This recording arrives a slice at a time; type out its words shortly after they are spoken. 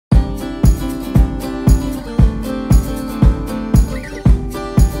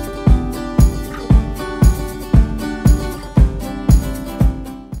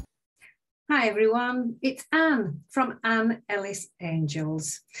Hi everyone, it's Anne from Anne Ellis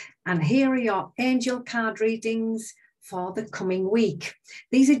Angels, and here are your angel card readings for the coming week.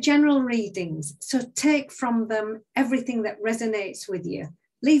 These are general readings, so take from them everything that resonates with you.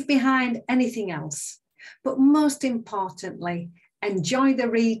 Leave behind anything else. But most importantly, enjoy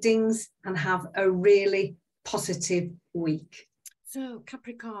the readings and have a really positive week. So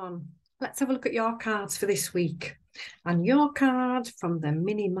Capricorn, let's have a look at your cards for this week. And your card from the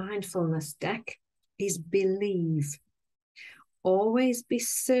mini mindfulness deck is Believe. Always be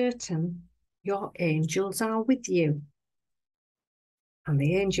certain your angels are with you. And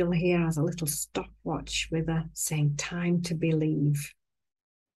the angel here has a little stopwatch with her saying time to believe.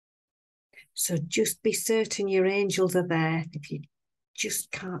 So just be certain your angels are there. If you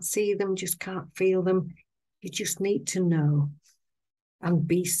just can't see them, just can't feel them, you just need to know and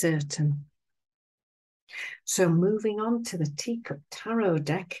be certain. So moving on to the Teacup Tarot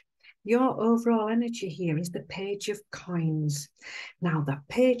deck, your overall energy here is the Page of Coins. Now, the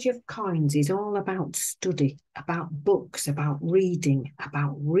Page of Coins is all about study, about books, about reading,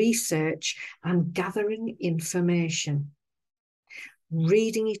 about research and gathering information.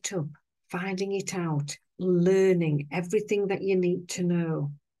 Reading it up, finding it out, learning everything that you need to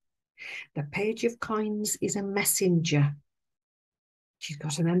know. The Page of Coins is a messenger. She's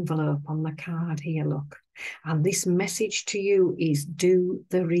got an envelope on the card here, look. And this message to you is do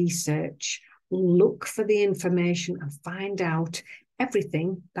the research. Look for the information and find out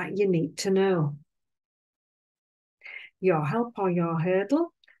everything that you need to know. Your help or your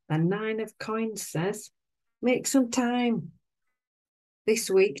hurdle, the 9 of Coins says, make some time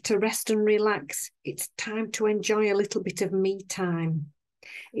this week to rest and relax. It's time to enjoy a little bit of me time.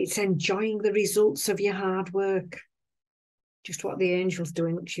 It's enjoying the results of your hard work. Just what the angel's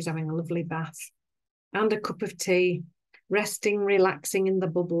doing. Look, she's having a lovely bath and a cup of tea, resting, relaxing in the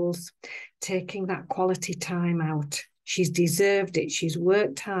bubbles, taking that quality time out. She's deserved it. She's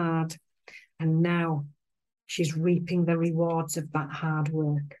worked hard, and now she's reaping the rewards of that hard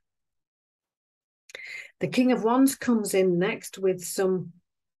work. The King of Wands comes in next with some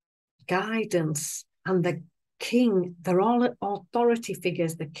guidance, and the king, they're all authority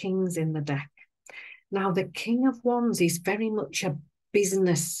figures, the kings in the deck. Now, the King of Wands is very much a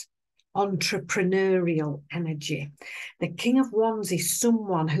business, entrepreneurial energy. The King of Wands is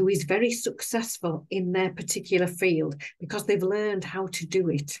someone who is very successful in their particular field because they've learned how to do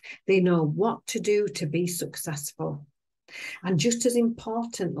it. They know what to do to be successful. And just as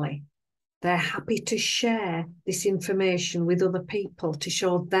importantly, they're happy to share this information with other people to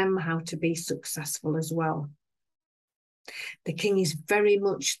show them how to be successful as well. The king is very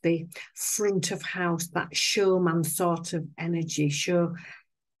much the front of house, that showman sort of energy, showing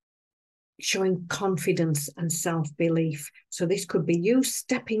confidence and self-belief. So this could be you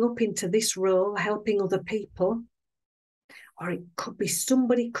stepping up into this role, helping other people, or it could be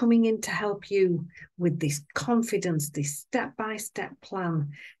somebody coming in to help you with this confidence, this step-by-step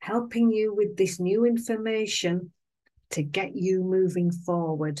plan, helping you with this new information to get you moving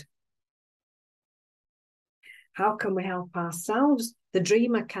forward. How can we help ourselves? The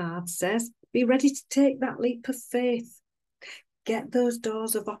Dreamer card says, be ready to take that leap of faith. Get those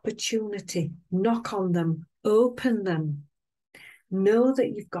doors of opportunity. Knock on them. Open them. Know that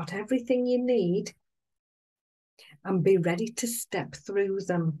you've got everything you need and be ready to step through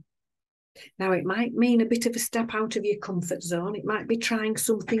them. Now, it might mean a bit of a step out of your comfort zone. It might be trying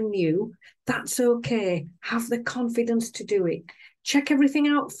something new. That's okay. Have the confidence to do it. Check everything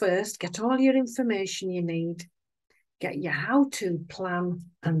out first. Get all your information you need. Get your how-to plan,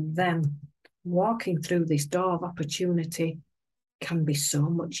 and then walking through this door of opportunity can be so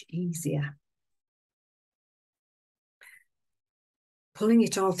much easier. Pulling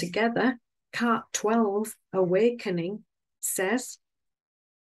it all together, card 12, Awakening, says,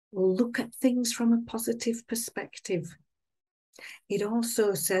 look at things from a positive perspective. It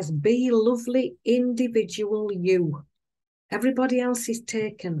also says, be lovely individual you. Everybody else is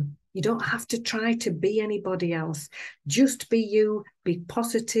taken. You don't have to try to be anybody else. Just be you, be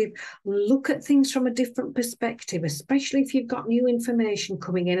positive, look at things from a different perspective, especially if you've got new information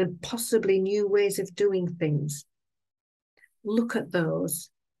coming in and possibly new ways of doing things. Look at those,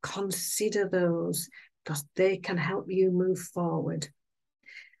 consider those, because they can help you move forward.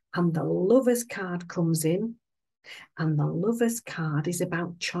 And the Lover's card comes in, and the Lover's card is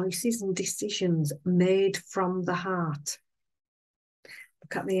about choices and decisions made from the heart.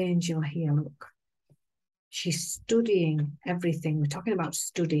 Look at the angel here, look. She's studying everything. We're talking about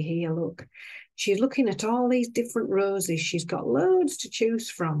study here, look. She's looking at all these different roses. She's got loads to choose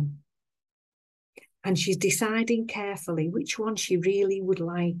from. And she's deciding carefully which one she really would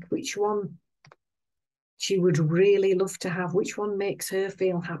like, which one she would really love to have, which one makes her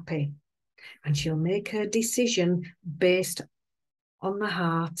feel happy. And she'll make her decision based on the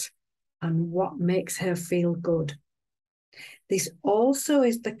heart and what makes her feel good. This also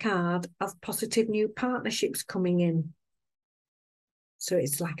is the card of positive new partnerships coming in. So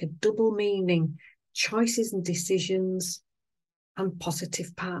it's like a double meaning, choices and decisions and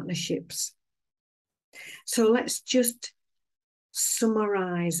positive partnerships. So let's just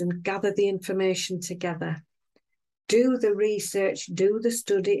summarize and gather the information together. Do the research, do the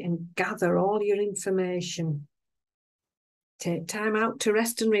study, and gather all your information. Take time out to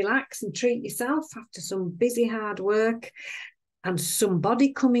rest and relax and treat yourself after some busy, hard work and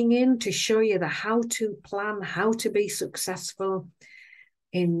somebody coming in to show you the how to plan, how to be successful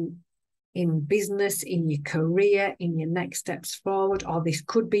in business, in your career, in your next steps forward. Or this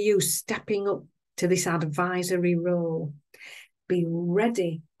could be you stepping up to this advisory role. Be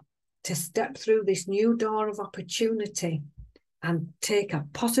ready to step through this new door of opportunity and take a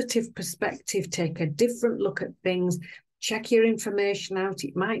positive perspective, take a different look at things, check your information out.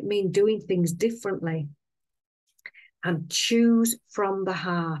 It might mean doing things differently. And choose from the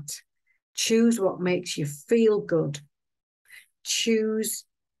heart. Choose what makes you feel good. Choose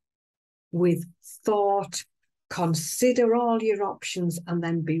with thought. Consider all your options and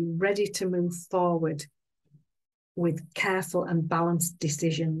then be ready to move forward with careful and balanced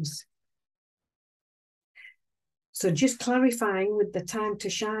decisions. So just clarifying with the Time to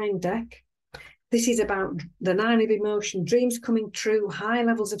Shine deck, this is about the 9 of emotion, dreams coming true, high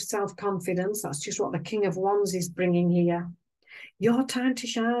levels of self-confidence. That's just what the King of Wands is bringing here. Your time to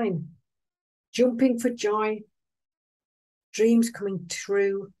shine, jumping for joy, dreams coming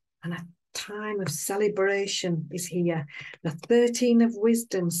true, and a time of celebration is here. The 13 of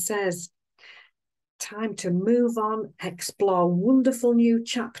wisdom says, time to move on, explore wonderful new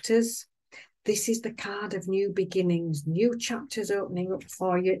chapters. This is the card of new beginnings, new chapters opening up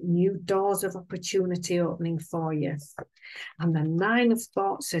for you, new doors of opportunity opening for you. And the 9 of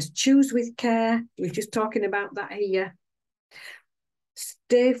thoughts says, choose with care. We're just talking about that here.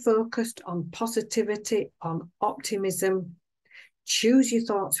 Stay focused on positivity, on optimism. Choose your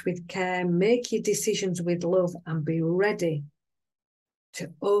thoughts with care, make your decisions with love, and be ready to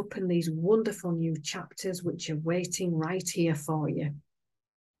open these wonderful new chapters which are waiting right here for you.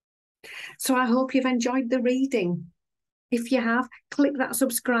 So I hope you've enjoyed the reading. If you have, click that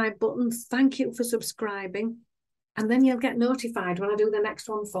subscribe button. Thank you for subscribing. And then you'll get notified when I do the next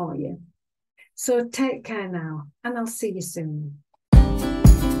one for you. So take care now, and I'll see you soon.